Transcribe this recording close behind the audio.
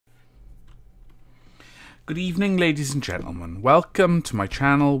Good evening, ladies and gentlemen. Welcome to my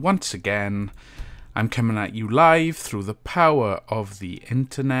channel once again. I'm coming at you live through the power of the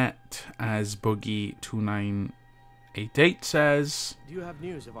internet, as Boogie2988 says. Do you have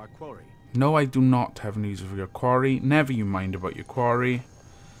news of our quarry? No, I do not have news of your quarry. Never you mind about your quarry.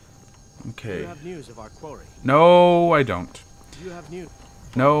 Okay. Do you have news of our quarry? No, I don't. Do you have news?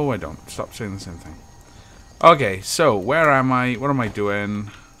 No, I don't. Stop saying the same thing. Okay, so where am I? What am I doing?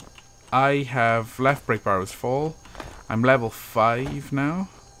 I have left Break Barrows Fall. I'm level 5 now.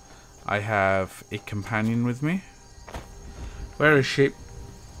 I have a companion with me. Where is she?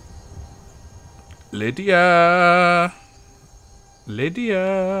 Lydia!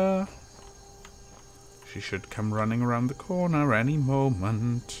 Lydia! She should come running around the corner any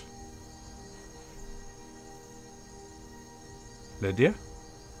moment. Lydia?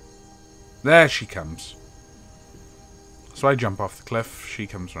 There she comes. So I jump off the cliff, she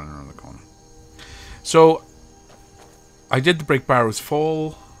comes running around the corner. So, I did the Break Barrows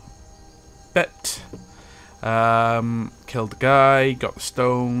Fall bit. Killed the guy, got the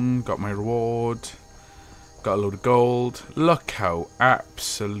stone, got my reward, got a load of gold. Look how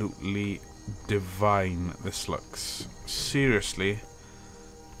absolutely divine this looks. Seriously,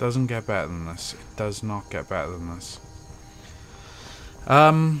 doesn't get better than this. It does not get better than this.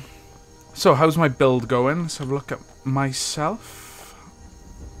 So how's my build going? Let's have a look at myself.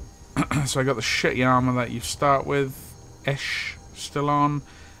 So I got the shitty armor that you start with, ish, still on.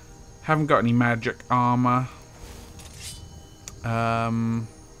 Haven't got any magic armor. But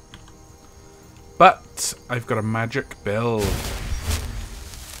I've got a magic build.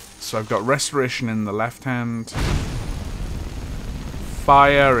 So I've got restoration in the left hand,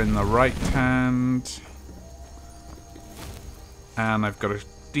 fire in the right hand, and I've got a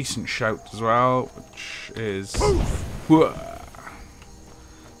decent shout as well, which is...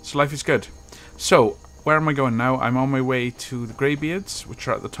 So life is good. So, where am I going now? I'm on my way to the Greybeards, which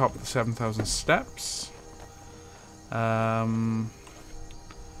are at the top of the 7,000 steps. Yeah.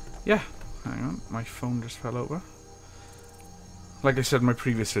 Hang on, my phone just fell over. Like I said in my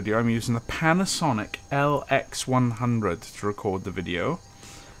previous video, I'm using the Panasonic LX100 to record the video.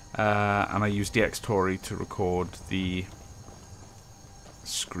 And I use DxTory to record the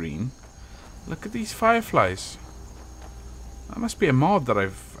screen. Look at these fireflies. That must be a mod that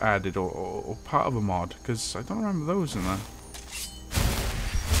I've added, or part of a mod, because I don't remember those in there.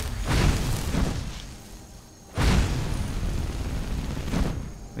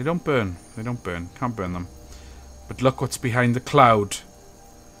 They don't burn. They don't burn. Can't burn them. But look what's behind the cloud.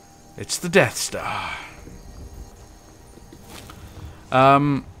 It's the Death Star.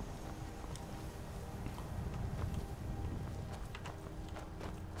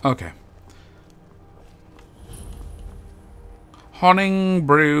 Okay. Honing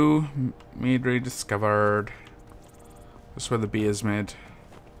brew made rediscovered. That's where the beer is made.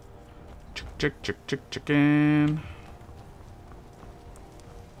 Chicken.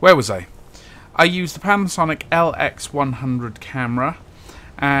 Where was I? I used the Panasonic LX100 camera,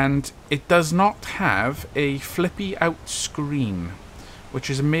 and it does not have a flippy out screen,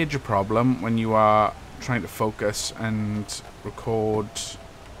 which is a major problem when you are trying to focus and record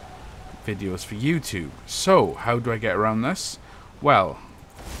videos for YouTube. So, how do I get around this? Well,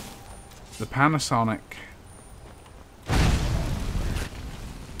 the Panasonic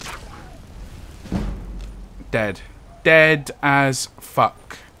dead. Dead as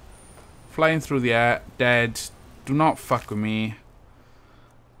fuck. Flying through the air, dead. Do not fuck with me.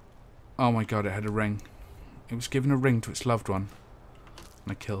 Oh my god, it had a ring. It was giving a ring to its loved one.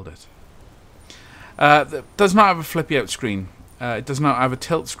 And I killed it. Does not have a flippy out screen. It does not have a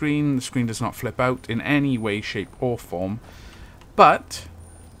tilt screen. The screen does not flip out in any way, shape or form. But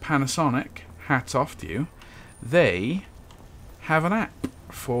Panasonic, hats off to you, they have an app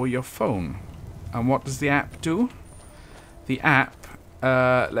for your phone. And what does the app do? The app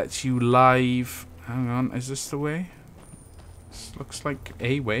lets you live... Hang on, is this the way? This looks like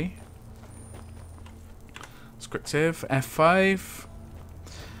a way. Let's quick save. F5.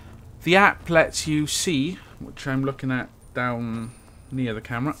 The app lets you see, which I'm looking at down near the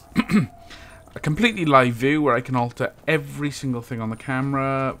camera, a completely live view where I can alter every single thing on the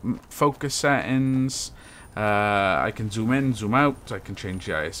camera, focus settings, I can zoom in, zoom out, I can change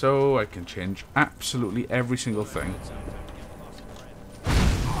the ISO, I can change absolutely every single thing.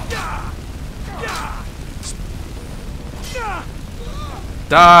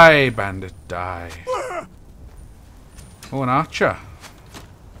 Die, bandit, die. Oh, an archer.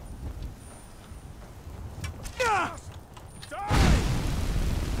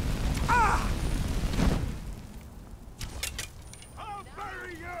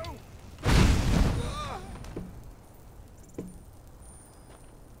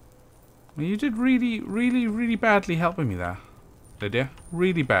 Well, you did really, really, really badly helping me there, Lydia.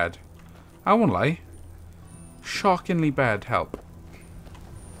 Really bad. I won't lie. Shockingly bad help.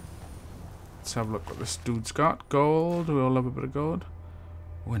 Let's have a look what this dude's got. Gold. We all love a bit of gold.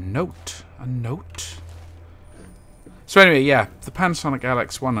 Oh, a note. A note. So anyway, yeah. The Panasonic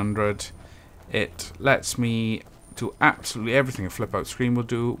LX100. It lets me do absolutely everything a flip-out screen will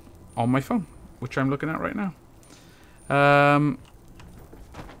do on my phone, which I'm looking at right now.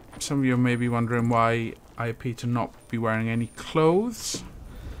 Some of you may be wondering why I appear to not be wearing any clothes.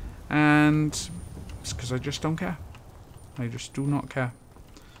 And it's because I just don't care. I just do not care.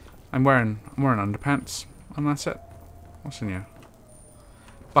 I'm wearing underpants, and that's it. What's in here?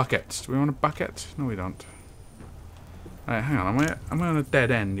 Buckets. Do we want a bucket? No, we don't. Alright, hang on. Am I on a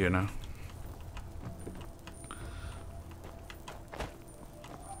dead end, you know?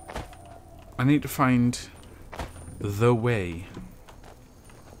 I need to find the way.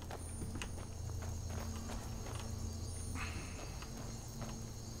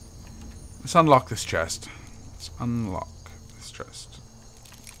 Let's unlock this chest. Let's unlock this chest.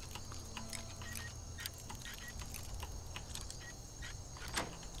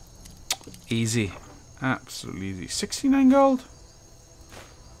 Easy. Absolutely easy. 69 gold?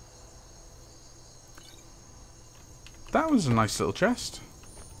 That was a nice little chest.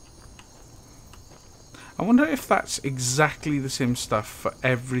 I wonder if that's exactly the same stuff for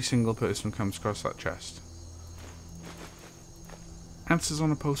every single person who comes across that chest. Answers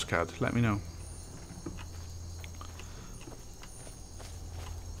on a postcard. Let me know.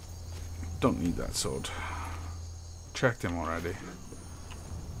 Don't need that sword. Checked him already.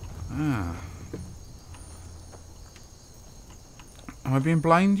 Ah. Am I being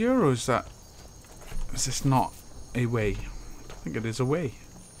blind here, or is this not a way? I don't think it is a way.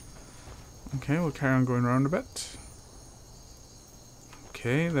 Okay, we'll carry on going around a bit.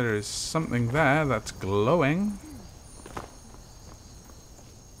 Okay, there is something there that's glowing.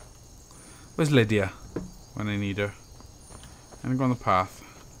 Where's Lydia? When I need her. I'm gonna go on the path.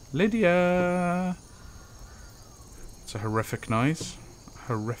 Lydia! It's a horrific noise.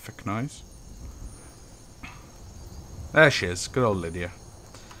 Horrific noise. There she is. Good old Lydia.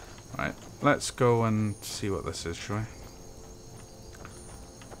 Right, let's go and see what this is, shall we?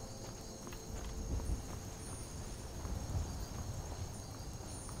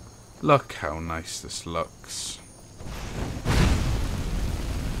 Look how nice this looks.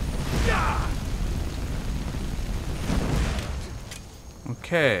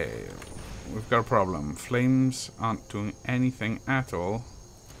 Okay, we've got a problem. Flames aren't doing anything at all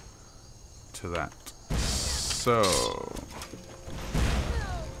to that. So,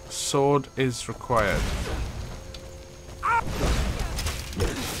 sword is required.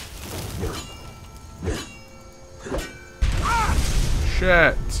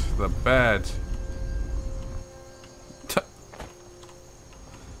 Shit, the bed.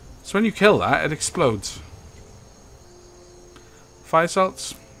 So when you kill that, it explodes. Fire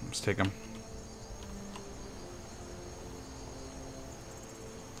salts, let's take them.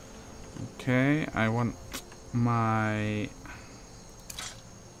 Okay, I want my...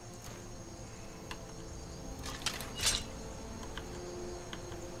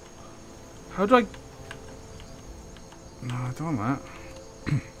 How do I... No, I don't want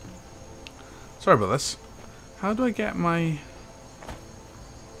that. Sorry about this. How do I get my...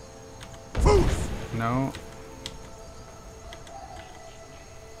 No.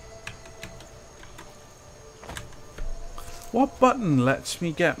 What button lets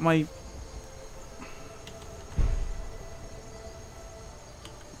me get my...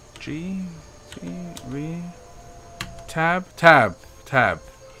 G, V, tab.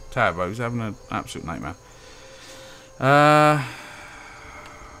 I was having an absolute nightmare.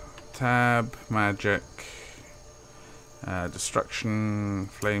 Tab, magic, destruction,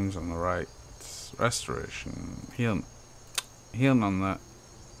 flames on the right, restoration, healing on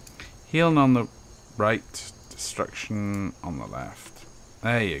the right, destruction on the left.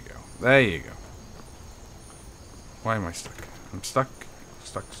 There you go. There you go. Why am I stuck? I'm stuck.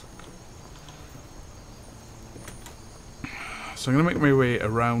 Stuck. So I'm going to make my way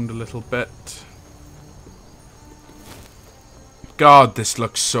around a little bit. God, this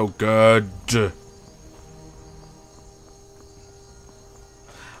looks so good.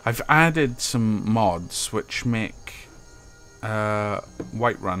 I've added some mods which make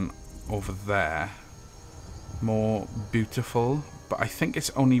Whiterun over there more beautiful, but I think it's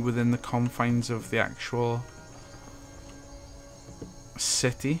only within the confines of the actual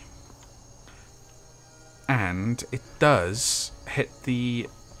city. And it does hit the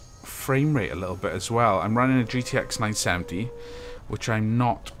frame rate a little bit as well. I'm running a GTX 970, which I'm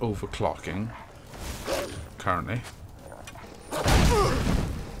not overclocking currently.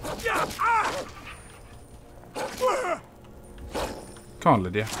 Come on,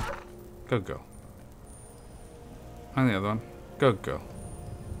 Lydia. Good girl. And the other one. Good girl.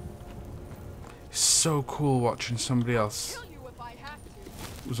 It's so cool watching somebody else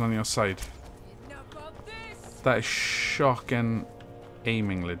who's on your side. That is shocking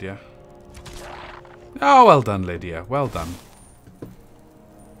aiming, Lydia. Oh, well done, Lydia. Well done.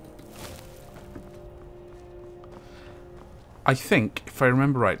 I think, if I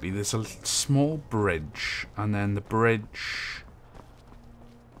remember rightly, there's a small bridge, and then the bridge...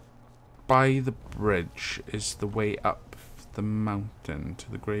 by the bridge is the way up the mountain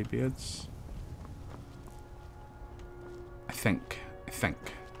to the Greybeards. I think.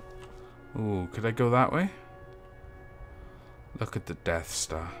 Ooh, could I go that way? Look at the Death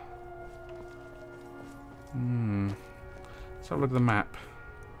Star. Let's have a look at the map.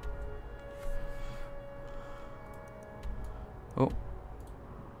 Oh.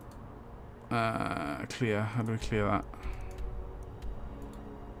 Clear. How do we clear that?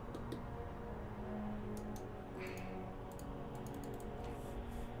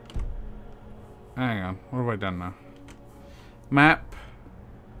 Hang on. What have I done now? Map.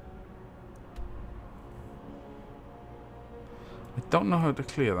 I don't know how to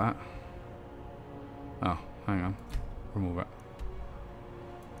clear that. Oh, hang on. Remove it.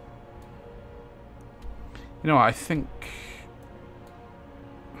 You know what? I think...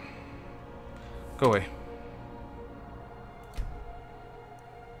 Go away.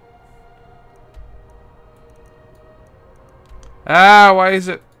 Ah, why is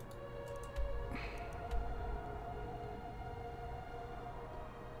it?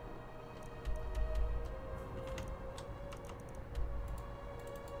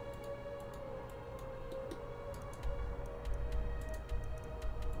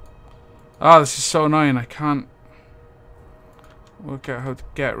 Oh, this is so annoying. I can't work out how to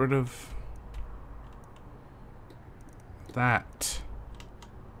get rid of that.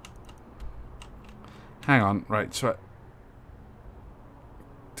 Hang on. Right, so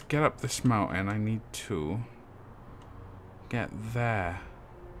to get up this mountain, I need to get there.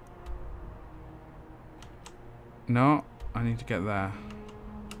 No, I need to get there.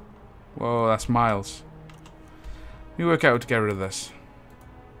 Whoa, that's miles. Let me work out how to get rid of this.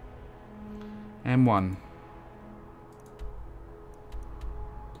 M1.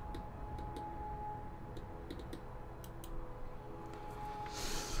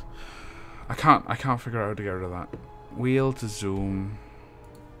 I can't figure out how to get rid of that. Wheel to zoom.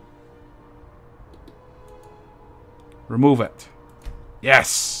 Remove it.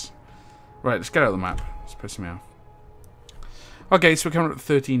 Yes! Right, let's get out of the map. It's pissing me off. Okay, so we're coming up to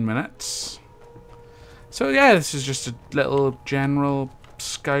 13 minutes. So yeah, this is just a little general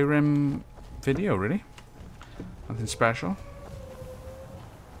Skyrim video, really. Nothing special.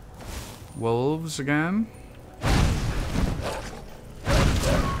 Wolves again.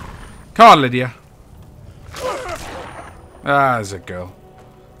 Come on, Lydia. Ah, there's a girl.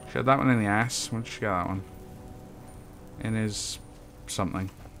 She had that one in the ass. Where did she get that one? In his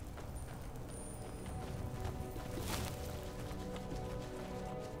something.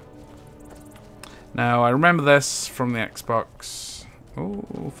 Now, I remember this from the Xbox.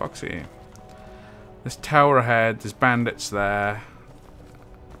 Oh, foxy. This tower ahead, there's bandits there.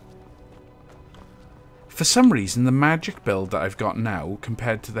 For some reason, the magic build that I've got now,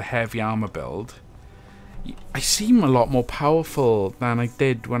 compared to the heavy armor build, I seem a lot more powerful than I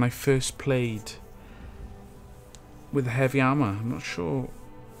did when I first played with the heavy armor. I'm not sure.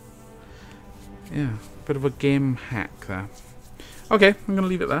 Yeah, bit of a game hack there. Okay, I'm going to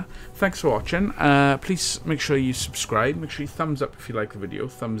leave it there. Thanks for watching. Please make sure you subscribe. Make sure you thumbs up if you like the video.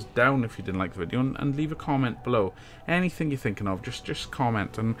 Thumbs down if you didn't like the video. And leave a comment below. Anything you're thinking of, just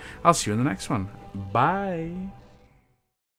comment. And I'll see you in the next one. Bye.